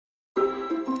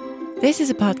This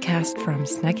is a podcast from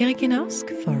Snakker Norsk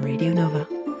for Radio Nova.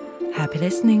 Happy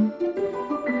listening.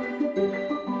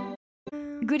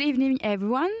 Good evening,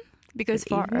 everyone. Because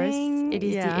for us, it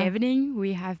is the evening.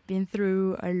 We have been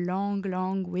through a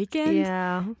long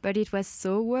weekend. But it was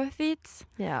so worth it.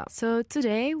 So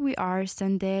today we are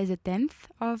Sunday the 10th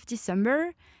of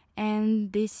December.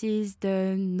 And this is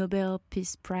the Nobel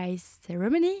Peace Prize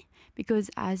ceremony. Because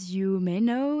as you may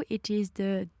know, it is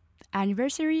the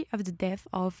anniversary of the death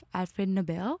of Alfred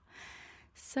Nobel.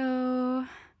 So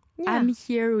I'm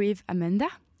here with Amanda.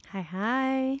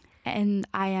 Hi. And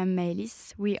I am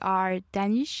Maëlyss. We are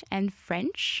Danish and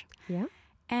French. Yeah.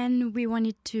 And we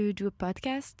wanted to do a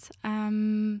podcast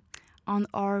on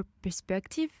our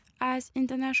perspective as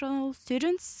international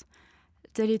students.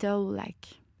 The little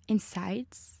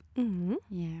insights. Mm-hmm.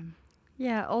 Yeah.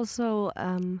 Yeah, also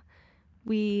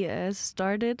we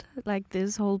started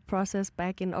this whole process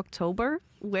back in October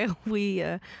where we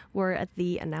were at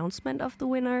the announcement of the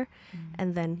winner.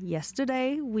 And then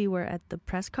yesterday we were at the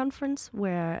press conference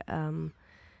where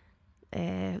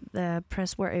the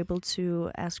press were able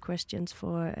to ask questions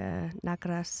for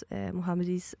Nagras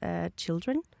Mohammadi's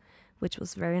children, which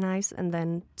was very nice. And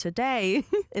then today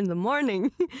in the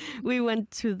morning we went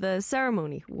to the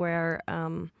ceremony where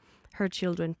her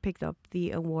children picked up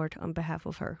the award on behalf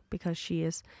of her because she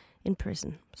is in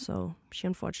prison. So she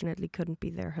unfortunately couldn't be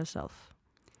there herself.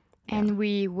 And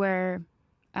we were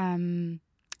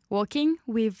walking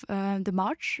with the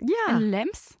march and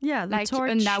lamps. Yeah, the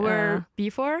torch, an hour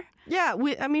before. Yeah,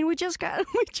 we just got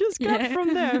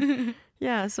from there.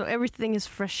 Yeah, so everything is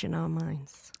fresh in our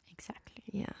minds. Exactly.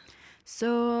 Yeah.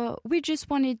 So we just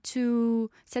wanted to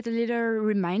set a little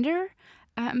reminder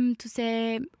to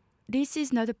say this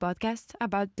is not a podcast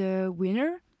about the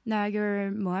winner, Nagar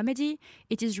Mohammadi.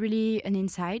 It is really an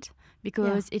insight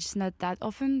because it's not that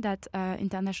often that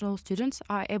international students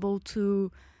are able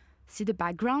to see the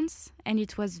backgrounds, and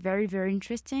it was very, very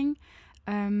interesting.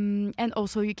 And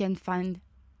also you can find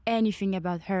anything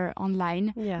about her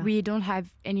online. Yeah. We We don't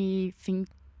have anything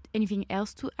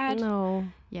else to add. No.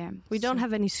 Yeah. We don't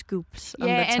have any scoops on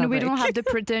the and topic. we don't have the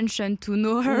pretension to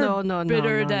know her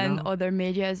better than no. other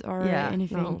medias or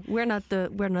anything. No. We're not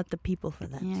the people for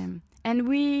that. Yeah. And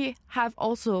we have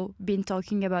also been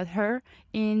talking about her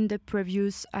in the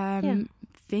previous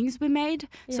things we made.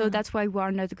 Yeah. So that's why we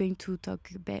are not going to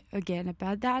talk again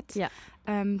about that. Yeah.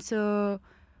 So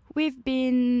we've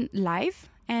been live,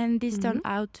 and this turned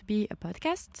out to be a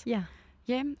podcast. Yeah.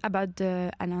 Yeah, about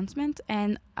the announcement.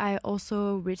 And I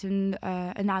also written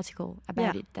an article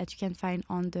about it that you can find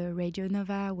on the Radio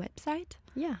Nova website.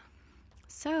 Yeah.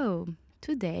 So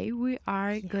today we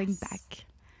are going back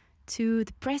to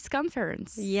the press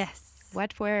conference. Yes.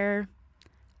 What were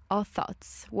our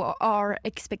thoughts? What our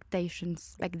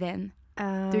expectations back then?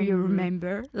 Do you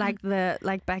remember? Like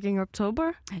back in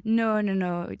October? No.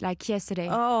 Like yesterday.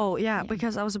 Oh, yeah,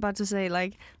 because I was about to say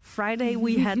Friday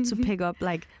we had to pick up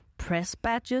press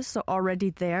badges. So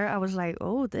already there I was like,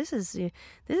 oh, this is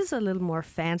a little more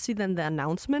fancy than the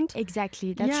announcement.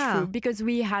 Exactly, that's true. Because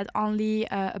we had only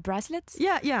a bracelet.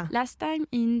 Yeah. Last time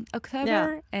in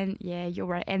October, and you're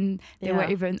right. And there were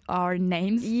even our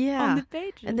names on the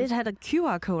page. And it had a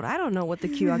QR code. I don't know what the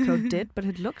QR code did, but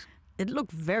it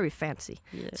looked very fancy.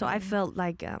 Yeah. So I felt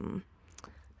like a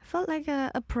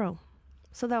pro.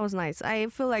 So that was nice. I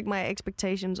feel like my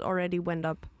expectations already went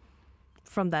up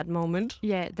from that moment.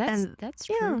 Yeah, that's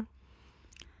true.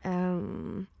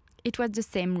 It was the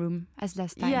same room as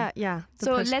last time. Yeah.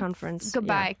 So press let's conference. go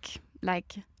back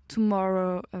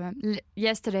tomorrow,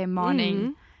 yesterday morning.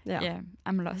 Mm-hmm. Yeah,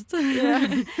 I'm lost.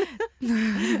 Yeah.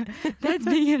 That's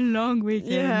been a long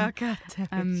weekend. Yeah, God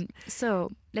damn it.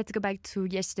 So let's go back to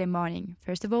yesterday morning.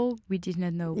 First of all, we did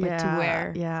not know what to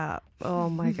wear. Yeah. Oh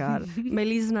my God.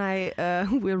 Maëlyss and I,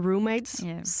 we're roommates.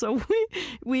 Yeah. So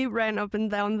we ran up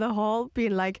and down the hall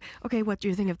being like, okay, what do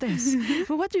you think of this?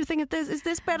 Well, what do you think of this? Is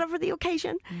this better for the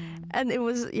occasion? And it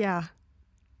was,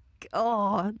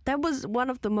 oh, that was one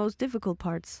of the most difficult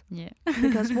parts. Yeah.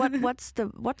 Because what's the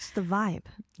vibe?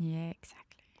 Yeah,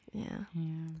 exactly. Yeah.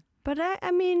 But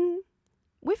I mean,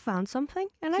 we found something,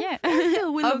 and I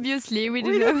feel we obviously we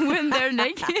didn't know when they're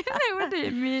naked. What do you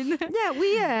mean? Yeah,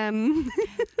 we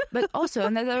But also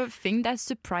another thing that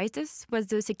surprised us was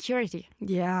the security.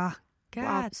 Yeah. God,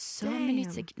 wow, so many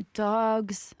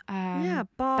dogs.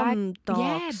 Bomb dogs.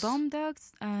 Yeah, bomb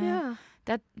dogs.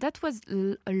 That was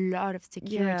a lot of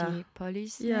security,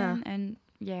 police. And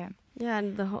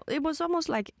and it was almost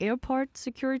like airport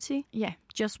security. Yeah,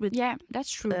 just with that's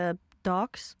true.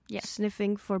 Dogs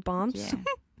sniffing for bombs.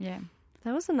 Yeah.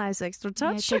 That was a nice extra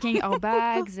touch. Checking our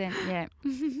bags and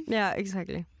yeah,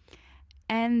 exactly.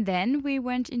 And then we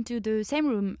went into the same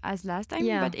room as last time,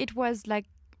 but it was like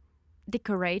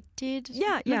decorated.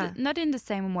 Not in the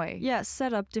same way. Yeah,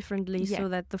 set up differently so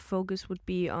that the focus would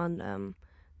be on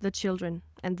the children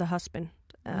and the husband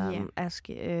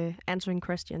answering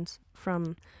questions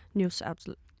from news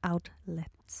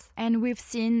outlets. And we've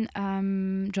seen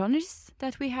journalists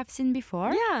that we have seen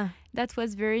before. Yeah. That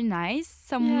was very nice.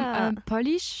 Some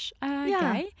Polish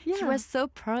guy. Yeah. He was so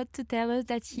proud to tell us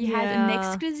that he had an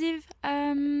exclusive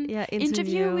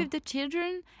interview with the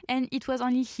children. And it was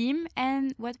only him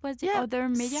and what was the other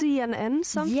media? CNN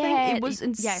something. Yeah, it was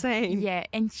insane. Yeah,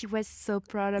 and he was so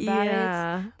proud about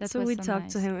it. That so we talked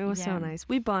to him. It was so nice.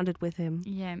 We bonded with him.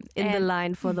 Yeah. In the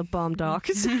line for the bomb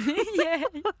dogs. Yeah.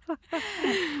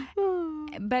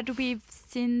 But we've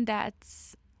seen that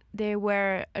there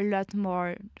were a lot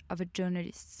more of a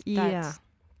journalists. Yeah.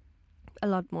 A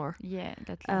lot more. Yeah,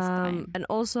 that last time. And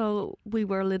also we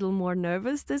were a little more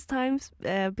nervous this time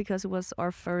because it was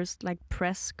our first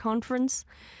press conference.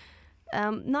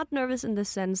 Not nervous in the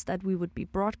sense that we would be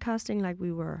broadcasting like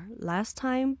we were last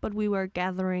time, but we were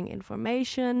gathering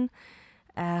information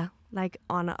on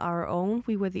our own.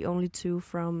 We were the only two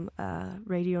from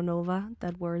Radio Nova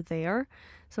that were there.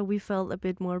 So we felt a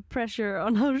bit more pressure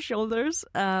on our shoulders.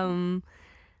 But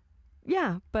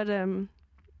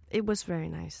it was very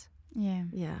nice. Yeah.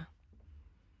 Yeah.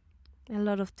 A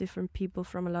lot of different people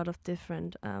from a lot of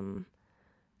different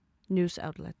news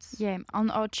outlets. Yeah, on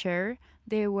our chair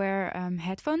there were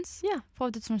headphones for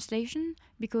the translation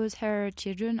because her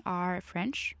children are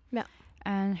French. Yeah.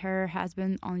 And her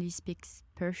husband only speaks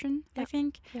Persian, I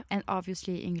think. Yeah. And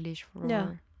obviously English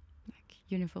for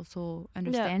universal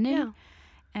understanding. Yeah.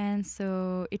 And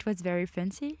so it was very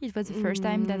fancy. It was the first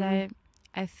time that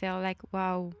I felt like,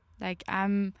 wow,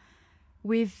 I'm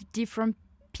with different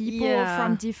people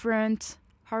from different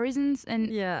horizons, and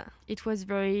it was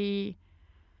very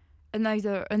a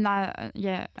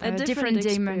different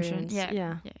dimension.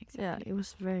 Yeah, exactly. Yeah, it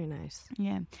was very nice.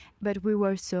 Yeah, but we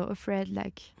were so afraid.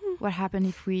 What happened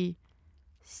if we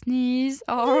sneeze,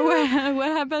 or what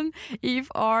happened if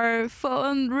our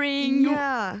phone ring?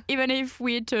 Yeah, even if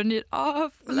we turned it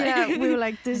off. We were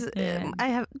like this.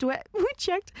 We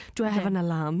checked. Do I have an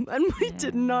alarm? And we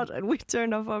did not, and we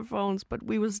turned off our phones. But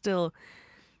we were still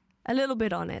a little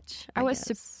bit on edge. I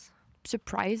was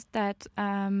surprised that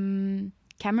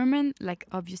cameramen,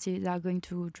 obviously they are going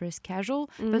to dress casual,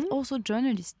 but also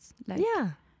journalists.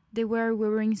 They were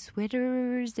wearing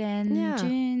sweaters and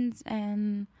jeans,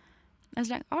 and I was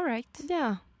like, all right.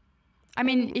 Yeah. I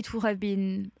mean, it would have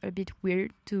been a bit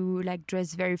weird to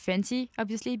dress very fancy,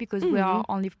 obviously, because we are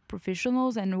only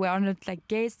professionals and we are not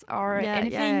guests or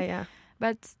anything. Yeah.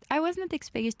 But I was not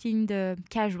expecting the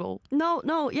casual.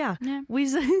 No, yeah. We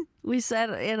sat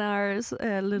in our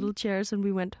little chairs and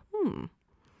we went,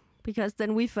 because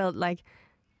then we felt like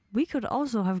we could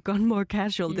also have gone more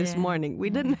casual this morning. We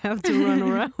didn't have to run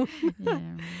around.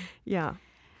 Yeah.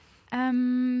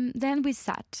 Then we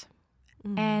sat.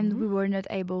 And we were not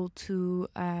able to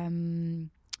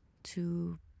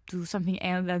do something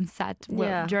else than sat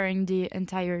during the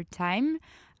entire time.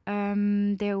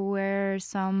 There were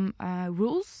some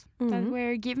rules that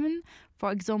were given.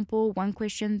 For example, one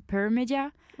question per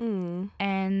media.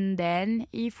 And then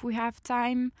if we have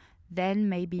time, then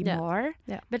maybe more.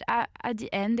 Yeah. But at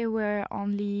the end, there were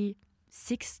only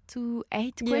 6 to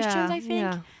 8 questions, I think.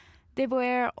 Yeah. They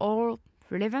were all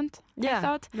relevant, I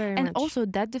thought. Very much. Also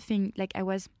that the thing, I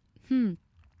was,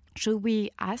 should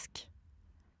we ask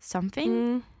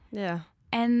something?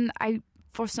 And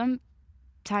for some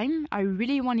time, I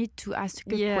really wanted to ask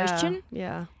a question.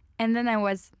 Yeah. And then I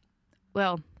was,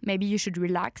 well, maybe you should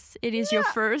relax. It is your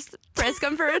first press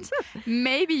conference.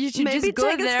 Maybe you should just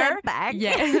go there. A step back.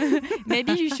 Yeah.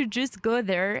 Maybe you should just go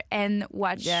there and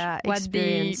watch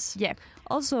experience.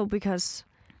 Also because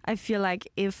I feel like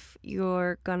if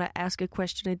you're gonna ask a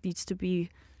question, it needs to be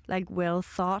well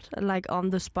thought, on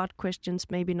the spot questions.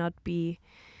 Maybe not be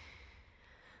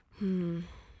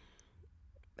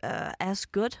as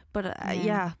good, but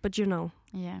but you know,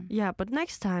 But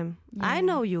next time, I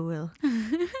know you will.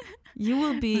 You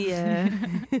will be.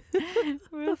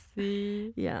 We'll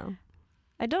see. Yeah,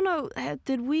 I don't know.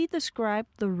 Did we describe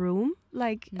the room?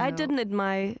 No. I didn't in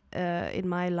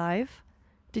my live.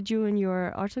 Did you in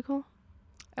your article?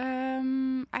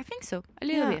 I think so. A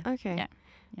little bit. Okay.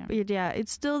 Yeah. But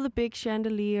it's still the big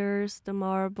chandeliers, the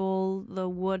marble, the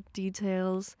wood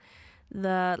details,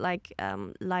 the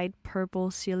light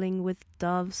purple ceiling with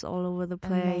doves all over the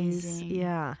place. Amazing.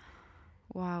 Yeah.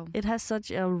 Wow. It has such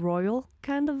a royal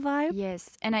kind of vibe.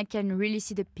 Yes, and I can really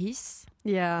see the peace.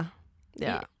 Yeah.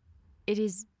 Yeah. It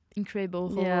is incredible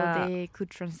how they could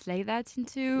translate that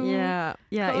into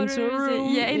colors. Into a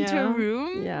room. Into a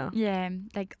room.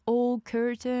 Like old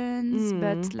curtains,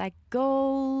 but like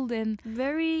gold and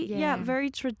very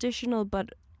traditional,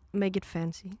 but make it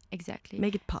fancy. Exactly.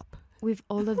 Make it pop. With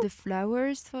all of the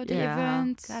flowers for the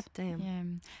event. God damn. Yeah.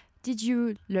 Did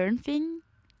you learn things?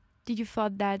 Did you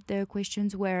thought that the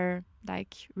questions were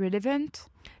like relevant?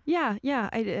 I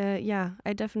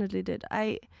definitely did.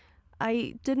 I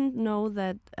didn't know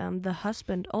that the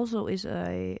husband also is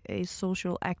a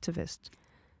social activist.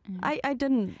 I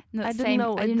didn't. I didn't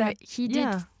know. That he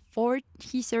did.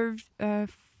 He served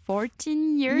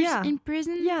 14 years in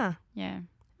prison. Yeah.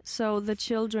 So the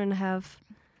children have,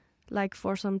 like,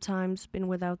 for some times been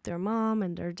without their mom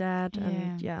and their dad,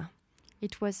 and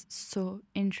it was so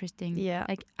interesting. Yeah,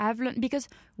 like I've learned, because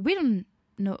we don't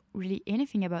know really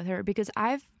anything about her, because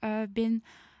I've been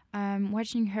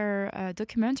watching her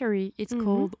documentary. It's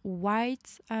called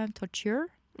White Torture.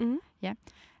 Yeah.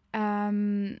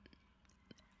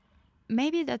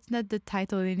 Maybe that's not the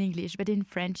title in English, but in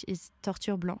French is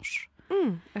Torture Blanche.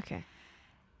 Okay.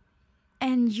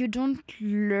 And you don't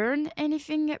learn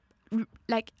anything.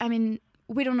 Like, I mean,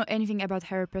 we don't know anything about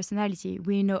her personality.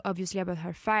 We know obviously about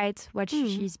her fight, what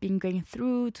she's been going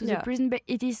through to the prison, but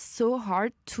it is so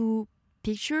hard to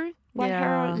picture what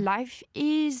her life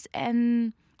is,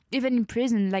 and even in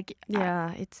prison, like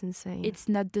it's insane. It's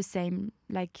not the same,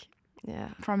 like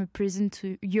from a prison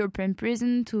to European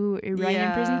prison to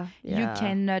Iranian prison. You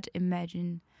cannot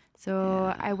imagine.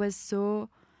 So I was so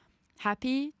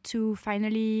happy to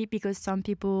finally, because some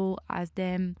people ask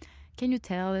them, can you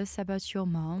tell us about your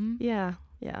mom? Yeah.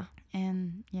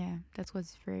 And that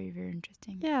was very, very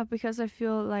interesting. Yeah, because I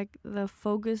feel like the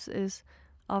focus is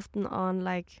often on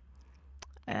like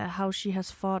how she has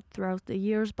fought throughout the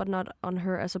years, but not on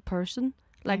her as a person.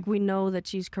 Like we know that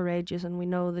she's courageous, and we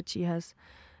know that she has,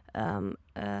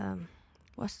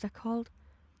 what's that called?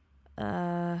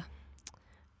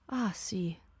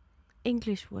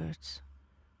 English words.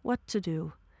 What to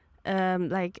do?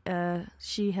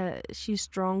 She's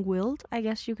strong-willed, I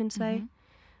guess you can say.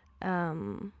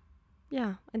 And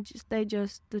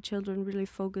the children really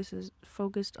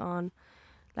focused on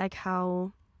like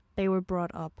how they were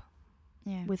brought up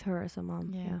with her as a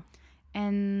mom.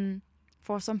 And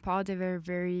for some part they were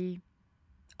very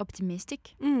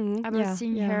optimistic about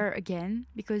seeing her again,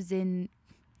 because then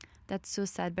that's so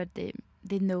sad, but they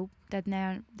know that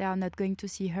now they are not going to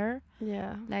see her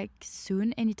like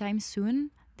soon, anytime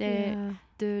soon. The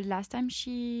last time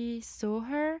she saw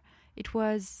her, it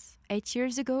was 8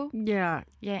 years ago.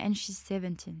 And she's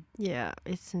 17.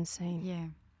 It's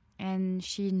insane. And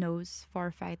she knows for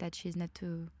a fact that she's not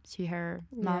to see her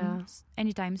mom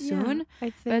anytime soon.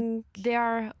 I think, but they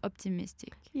are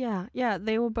optimistic.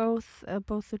 They were both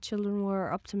the children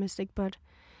were optimistic, but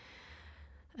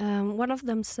one of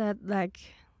them said like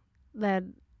that.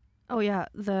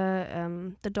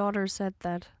 The daughter said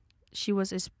that she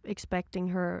was expecting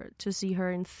her to see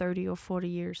her in 30 or 40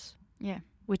 years.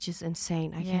 Which is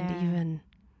insane. I can't even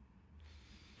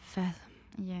fathom.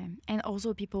 And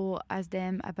also people ask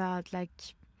them about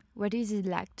like, what is it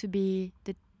like to be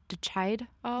the child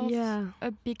of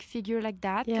a big figure like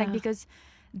that? Like, because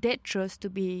they chose to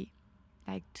be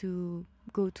like to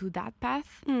go to that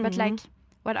path, but like,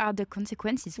 what are the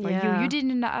consequences for you? You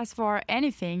didn't ask for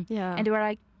anything, and they were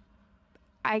like,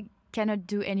 I cannot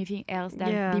do anything else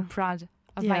than be proud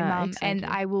of my mom, and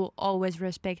I will always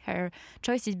respect her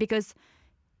choices, because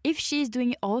if she's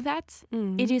doing all that,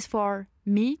 it is for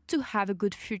me to have a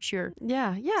good future. So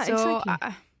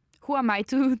exactly. Who am I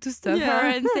to stop her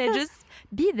and say, just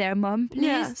be there, mom,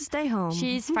 please stay home.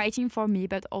 She's fighting for me,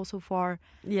 but also for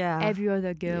every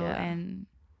other girl and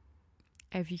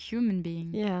every human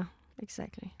being.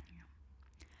 Exactly.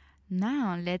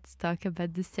 Now let's talk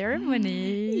about the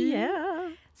ceremony.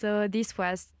 So this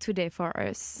was today for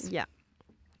us.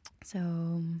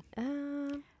 So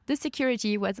the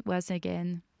security was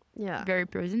again very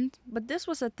present. But this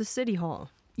was at the city hall.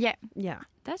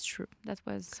 That's true. That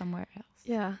was somewhere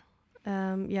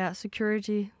else.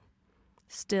 Security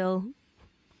still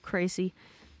crazy.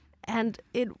 And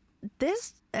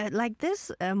this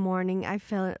morning I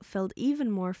felt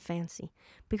even more fancy,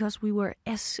 because we were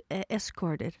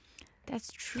escorted.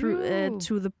 That's true.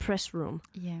 To the press room.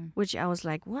 Which I was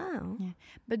like, wow.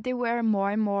 But there were more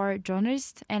and more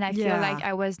journalists, and I feel like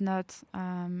I was not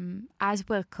as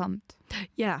welcomed.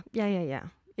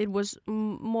 It was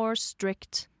more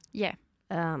strict.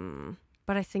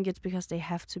 But I think it's because they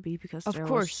have to be, because there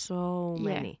were so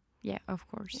many. Of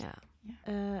course.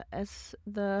 As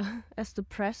the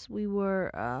press, we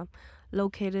were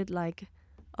located like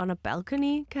on a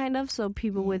balcony, kind of, so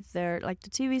people with their the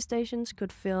TV stations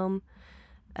could film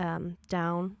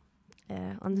down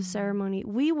on the ceremony.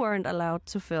 We weren't allowed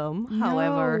to film,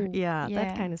 however.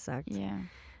 That kind of sucked.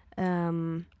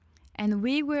 And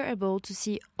we were able to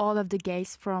see all of the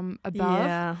guests from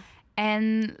above.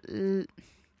 And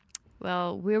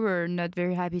we were not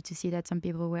very happy to see that some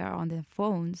people were on their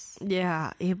phones.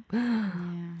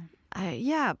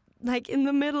 Like in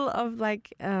the middle of a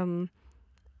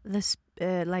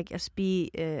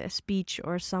speech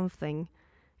or something,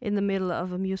 in the middle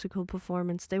of a musical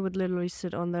performance, they would literally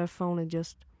sit on their phone and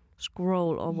just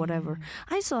scroll or whatever.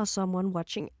 I saw someone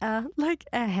watching a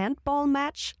handball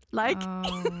match. I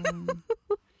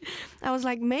was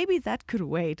like, maybe that could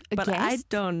wait, but I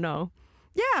don't know.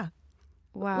 Yeah.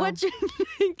 Wow. Watching,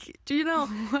 do you know,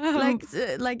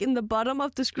 like in the bottom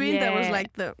of the screen, there was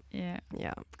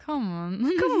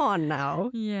Come on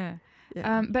now.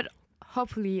 But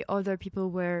hopefully other people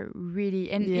were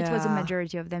really, and it was a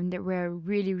majority of them that were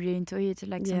really, really into it.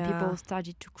 Some people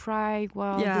started to cry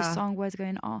while the song was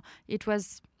going on. It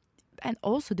was, and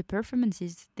also the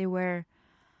performances, they were,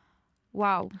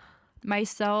 wow. My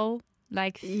soul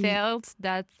felt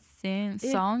that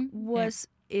song. It was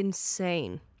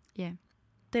insane. Yeah.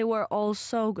 They were all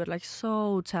so good,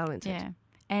 so talented. Yeah.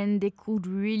 And they could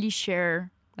really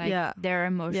share their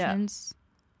emotions,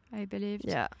 I believe.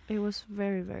 Yeah, it was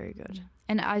very, very good.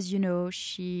 And as you know,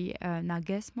 she,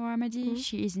 Narges Mohammadi,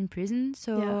 she is in prison.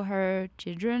 So her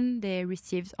children, they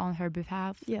received on her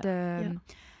behalf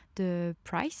the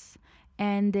prize.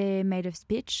 And they made a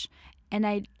speech. And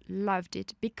I loved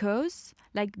it because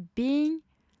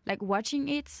watching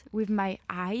it with my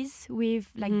eyes,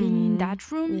 with being in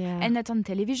that room and not on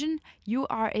television, you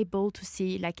are able to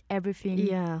see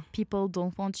everything people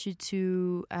don't want you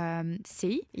to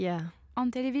see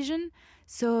on television.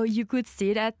 So you could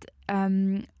see that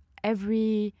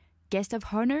every guest of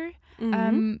honor,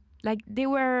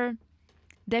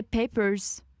 their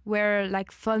papers were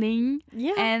falling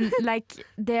and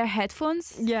their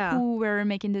headphones who were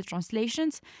making the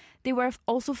translations, they were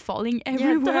also falling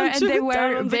everywhere and they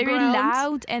were very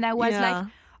loud. And I was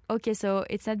okay, so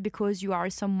it's not because you are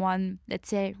someone, let's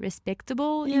say,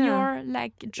 respectable in your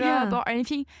job or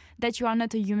anything, that you are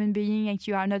not a human being and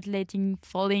you are not letting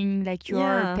falling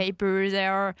your papers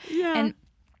or and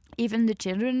even the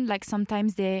children,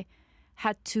 sometimes they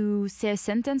had to say a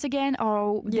sentence again,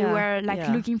 or they were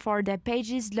looking for their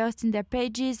pages, lost in their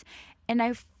pages, and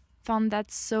I found that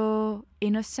so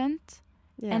innocent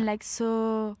and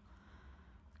so,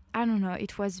 I don't know,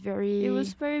 it was very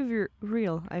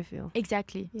real, I feel.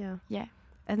 Exactly. Yeah.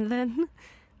 And then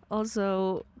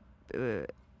also the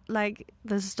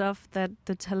stuff that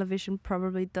the television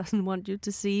probably doesn't want you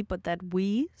to see, but that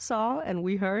we saw and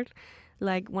we heard,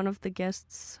 one of the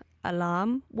guests'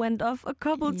 alarm went off a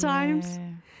couple times.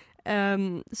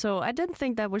 So I didn't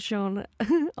think that was shown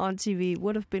on TV.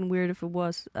 Would have been weird if it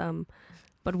was,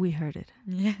 but we heard it.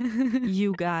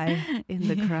 You guy in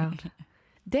the crowd.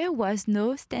 There was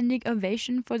no standing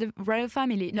ovation for the royal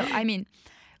family. No, I mean,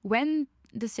 when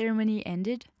the ceremony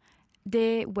ended,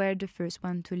 they were the first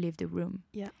one to leave the room.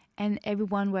 Yeah. And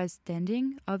everyone was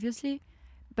standing, obviously.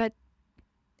 But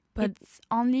it's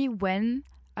only when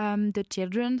the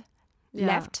children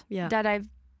left that I've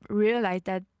realized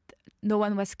that no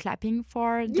one was clapping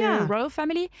for the royal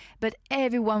family, but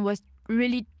everyone was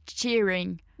really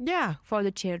cheering for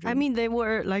the children. I mean, they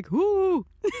were like, whoo!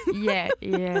 yeah.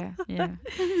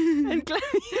 And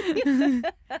clapping.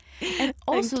 And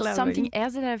also something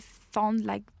else that I've found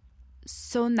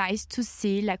so nice to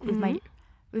see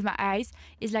with my eyes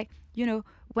is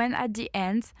when at the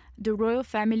end the royal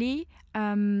family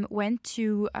went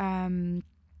to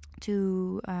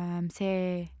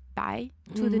say bye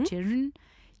to the children.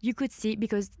 You could see,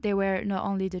 because they were not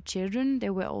only the children,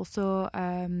 they were also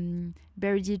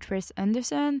Beredith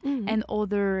Anderson and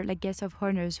other guests of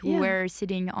honors who were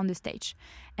sitting on the stage.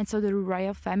 And so the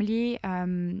royal family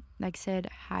said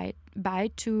bye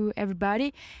to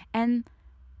everybody. And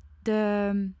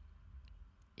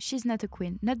she's not the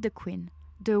queen,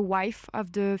 the wife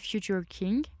of the future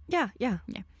king. Yeah.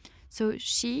 So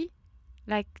she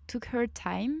took her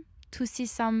time to say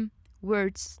some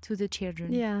words to the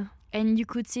children. Yeah. And you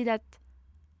could see that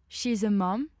she's a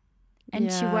mom and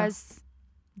she was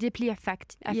deeply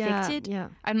affected. Yeah.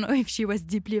 I don't know if she was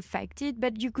deeply affected,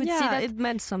 but you could see that it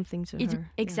meant something to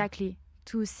her. Exactly.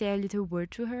 To say a little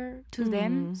word to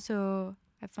them. So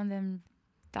I found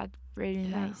that really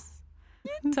nice.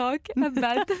 You talk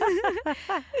about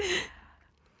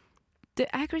the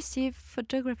aggressive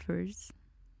photographers.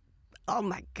 Oh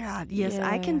my God. Yes,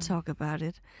 I can talk about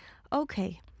it.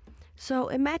 Okay. So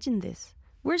imagine this.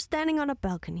 we're standing on a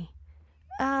balcony.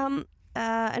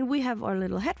 And we have our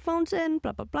little headphones in,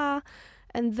 blah, blah, blah.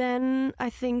 And then I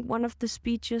think one of the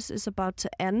speeches is about to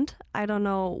end. I don't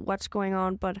know what's going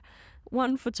on, but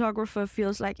one photographer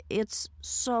feels like it's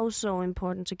so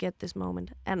important to get this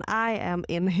moment. And I am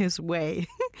in his way.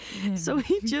 So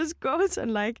he just goes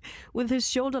and like with his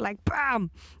shoulder like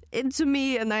bam into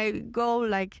me, and I go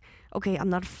like, okay, I'm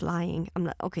not flying.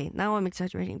 Okay, now I'm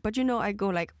exaggerating. But I go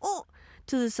like, oh,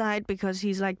 to the side because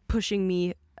he's like pushing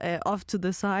me off to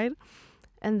the side.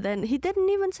 And then he didn't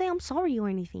even say I'm sorry or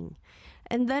anything.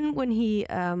 And then when he,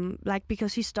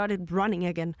 because he started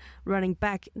running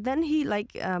back, then he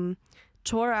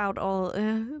tore out all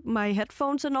my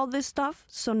headphones and all this stuff.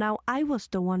 So now I was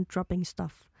the one dropping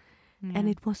stuff. Yeah. And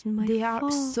it wasn't my fault. They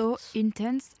are so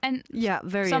intense. And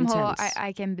very somehow intense.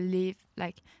 I can believe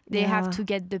they have to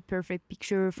get the perfect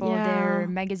picture for their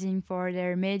magazine, for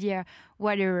their media,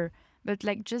 whatever. But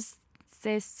just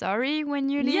say sorry when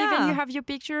you leave and you have your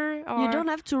picture. Or... You don't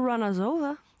have to run us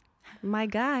over, my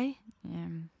guy.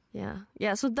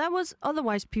 Yeah. So that was.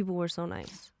 Otherwise, people were so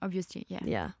nice. Obviously, yeah.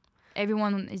 Yeah.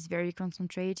 Everyone is very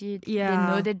concentrated. Yeah. They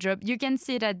know their job. You can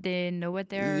see that they know what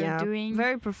they're doing.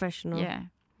 Very professional.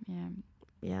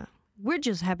 Yeah. We're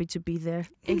just happy to be there.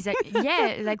 Exactly.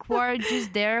 Yeah. We're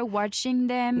just there watching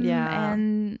them. Yeah.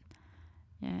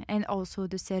 And also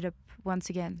the setup once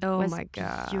again. Oh was my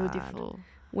God. Beautiful.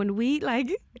 When we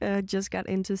just got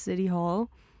into City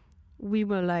Hall, we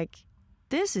were like,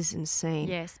 this is insane.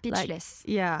 Yeah, speechless.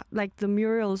 The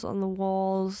murals on the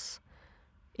walls,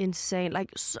 insane.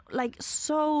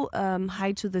 So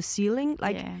high to the ceiling,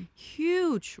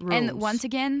 huge rooms. And once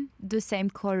again, the same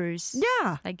colors.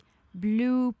 Yeah.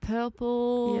 Blue,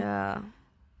 purple. Yeah.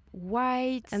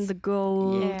 White. And the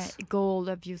gold. Yeah, gold,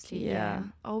 obviously. Yeah.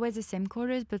 Always the same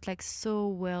colors, but so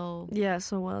well. Yeah,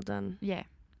 so well done. Yeah.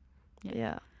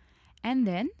 And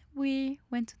then we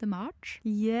went to the march.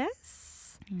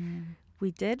 Yes.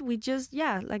 We did. We just,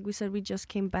 like we said, we just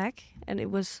came back, and I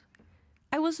was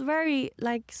very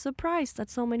surprised that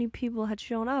so many people had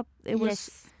shown up. It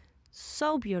was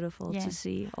so beautiful to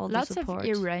see all the support.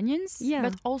 Lots of Iranians,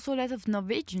 but also a lot of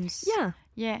Norwegians.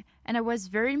 Yeah. And I was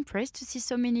very impressed to see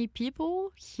so many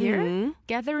people here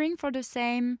gathering for the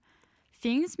same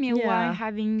things, meanwhile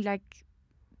having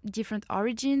different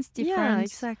origins, different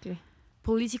exactly.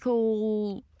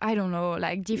 political, I don't know,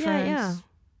 different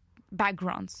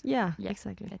backgrounds. Yeah,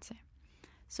 exactly. Let's say.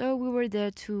 So we were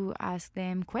there to ask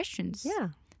them questions. Yeah.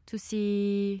 To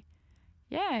see,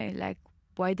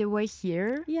 why they were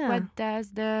here. Yeah. What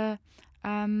does the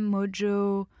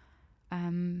Mojo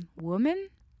woman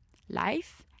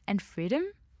life and freedom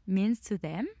means to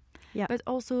them? Yeah. But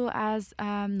also as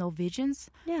Norwegians,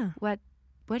 what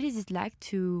is it like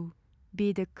to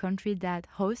be the country that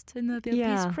hosts the Nobel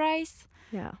Peace Prize?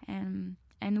 Yeah.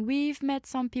 And we've met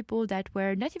some people that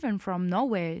were not even from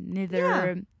Norway,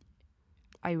 neither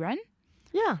Iran.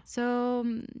 Yeah. So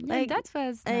that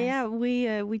was nice.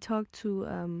 We talked to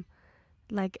an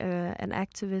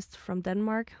activist from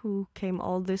Denmark who came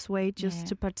all this way just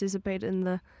to participate in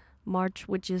the march,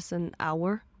 which is an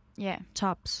hour. Yeah.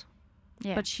 Tops.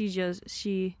 Yeah. But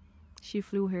she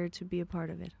flew here to be a part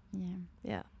of it. Yeah.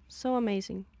 Yeah. So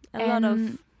amazing. A lot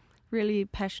of really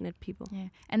passionate people. Yeah.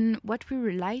 And what we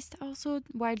realized also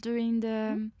while doing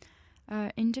the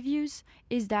interviews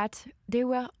is that they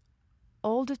were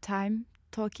all the time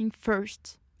talking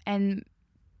first, and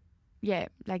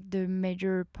the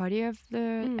major party of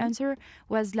the answer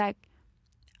was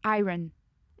Iran.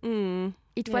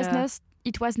 It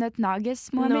was not Narges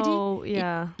Mohammadi. No,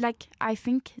 yeah. I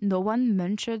think no one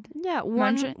mentioned. Yeah,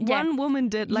 one woman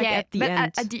did at the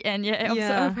end. At the end,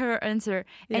 of her answer,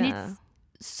 and it's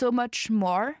so much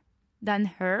more than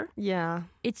her. Yeah,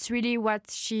 it's really what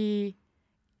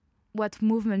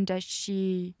movement that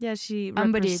she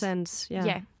represents.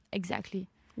 Yeah, exactly.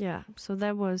 Yeah, so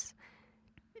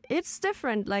it's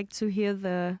different to hear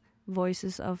the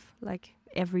voices of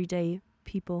everyday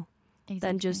people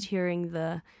than just hearing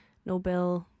the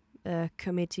Nobel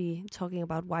committee talking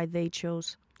about why they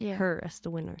chose her as the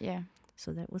winner. Yeah.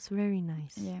 So that was very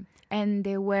nice. Yeah. And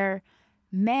there were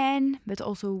men, but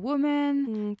also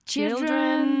women,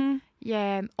 children,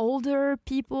 older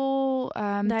people,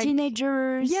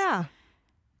 teenagers. Yeah.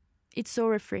 It's so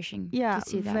refreshing to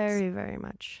see that. Very, very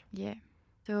much. Yeah.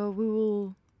 So we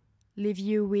will leave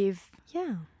you with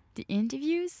the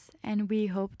interviews, and we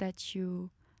hope that you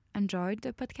enjoyed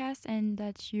the podcast and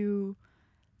that you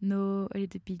know a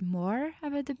little bit more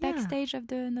about the backstage of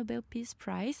the Nobel Peace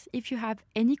Prize. If you have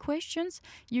any questions,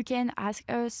 you can ask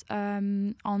us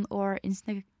on our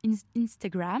Instagram,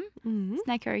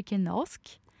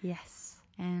 Snackerikennorsk. Yes.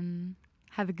 And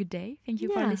have a good day. Thank you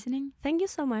for listening. Thank you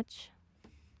so much.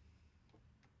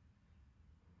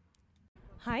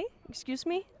 Hi, excuse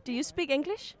me. Do you speak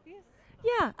English? Yes.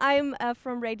 Yeah, I'm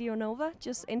from Radio Nova,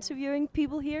 just interviewing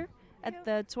people here at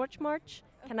the Torch March.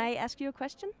 Okay. Can I ask you a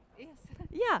question? Yes.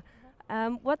 Yeah.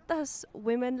 What does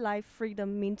women life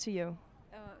freedom mean to you?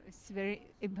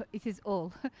 It is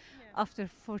all. Yeah. After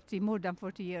more than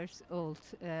 40 years old,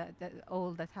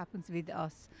 all that happens with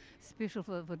us, especially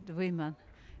for the women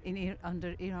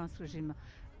under Iran's regime.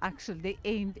 Actually, they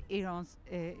aimed Iran's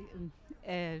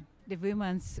the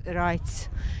women's rights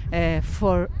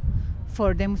for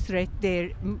demonstrate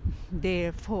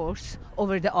their force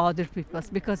over the other peoples,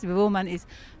 because the woman is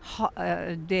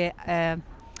the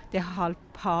whole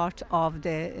part of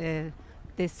the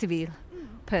civil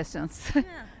persons. Yeah.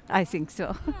 I think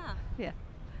so. Yeah.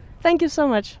 Thank you so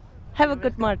much. Have You're a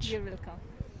good welcome. march. You're welcome.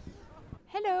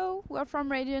 Hello, we're from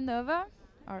Radio Nova.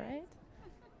 All right.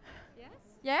 Yes.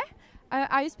 Yeah?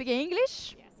 Are you speaking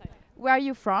English? Yes, I do. Where are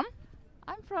you from?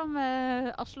 I'm from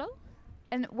Oslo.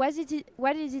 And what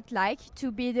is it like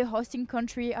to be the hosting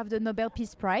country of the Nobel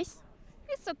Peace Prize?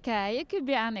 It's okay. It could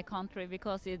be any country,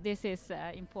 because this is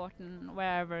important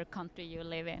wherever country you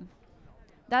live in.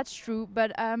 That's true,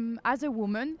 but as a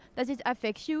woman, does it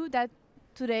affect you that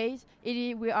today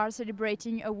we are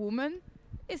celebrating a woman?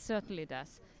 It certainly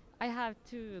does. I have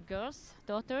 2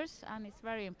 daughters, and it's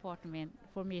very important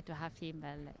for me to have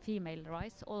female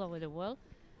rights all over the world.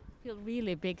 I feel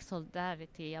really big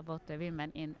solidarity about the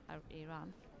women in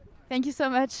Iran. Thank you so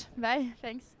much. Bye.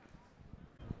 Thanks.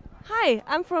 Hi,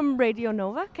 I'm from Radio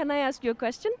Nova. Can I ask you a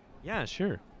question? Yeah,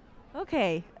 sure.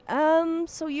 Okay.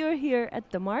 So you're here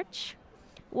at the march.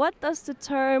 What does the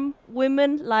term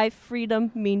women, life,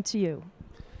 freedom mean to you?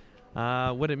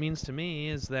 What it means to me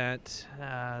is that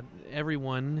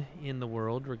everyone in the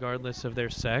world, regardless of their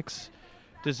sex,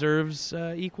 deserves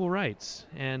equal rights.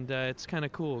 And it's kind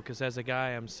of cool, because as a guy,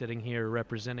 I'm sitting here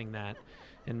representing that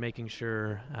and making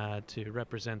sure to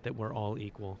represent that we're all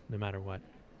equal, no matter what.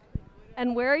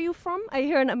 And where are you from? I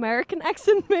hear an American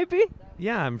accent, maybe?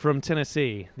 Yeah, I'm from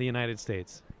Tennessee, the United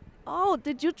States. Oh,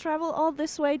 did you travel all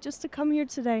this way just to come here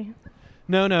today?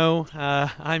 No.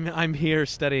 I'm here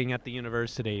studying at the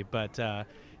university, but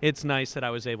it's nice that I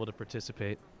was able to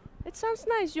participate. It sounds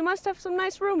nice. You must have some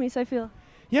nice roomies, I feel.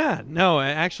 Yeah, no,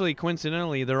 actually,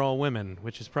 coincidentally, they're all women,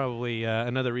 which is probably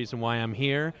another reason why I'm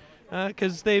here,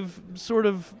 because they've sort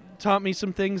of taught me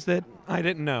some things that I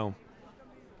didn't know.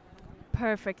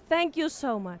 Perfect. Thank you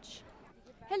so much.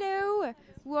 Hello,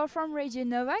 we are from Radio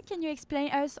Nova. Can you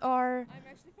explain us I'm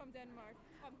actually from Denmark.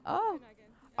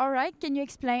 All right. Can you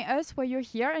explain us why you're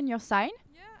here and your sign?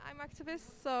 Yeah, I'm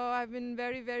activist, so I've been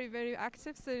very, very, very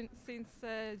active since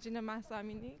Gina Mahsa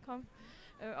Amini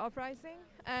uprising.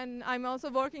 And I'm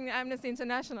also working at Amnesty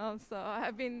International, so I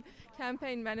have been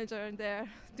campaign manager there,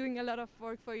 doing a lot of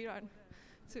work for Iran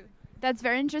too. That's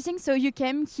very interesting. So you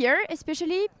came here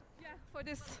especially? Yeah, for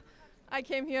this I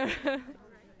came here.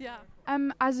 Yeah.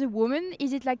 As a woman,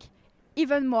 is it like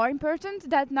even more important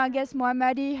that Narges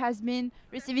Mohammadi has been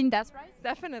receiving that prize?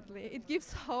 Definitely. It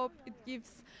gives hope. It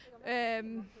gives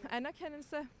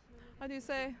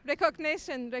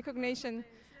recognition.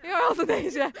 You're also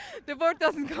Asia. The word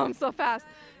doesn't come so fast.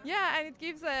 Yeah, and it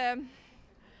gives a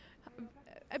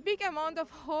big amount of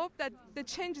hope that the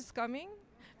change is coming.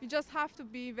 You just have to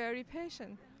be very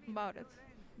patient about it.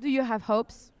 Do you have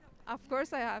hopes? Of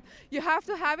course I have. You have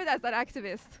to have it as an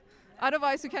activist.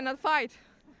 Otherwise you cannot fight,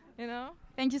 you know?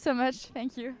 Thank you so much.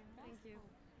 Thank you. Thank you.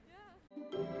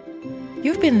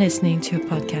 You've been listening to a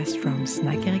podcast from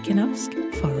Snakerik and Ask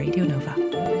for Radio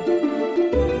Nova.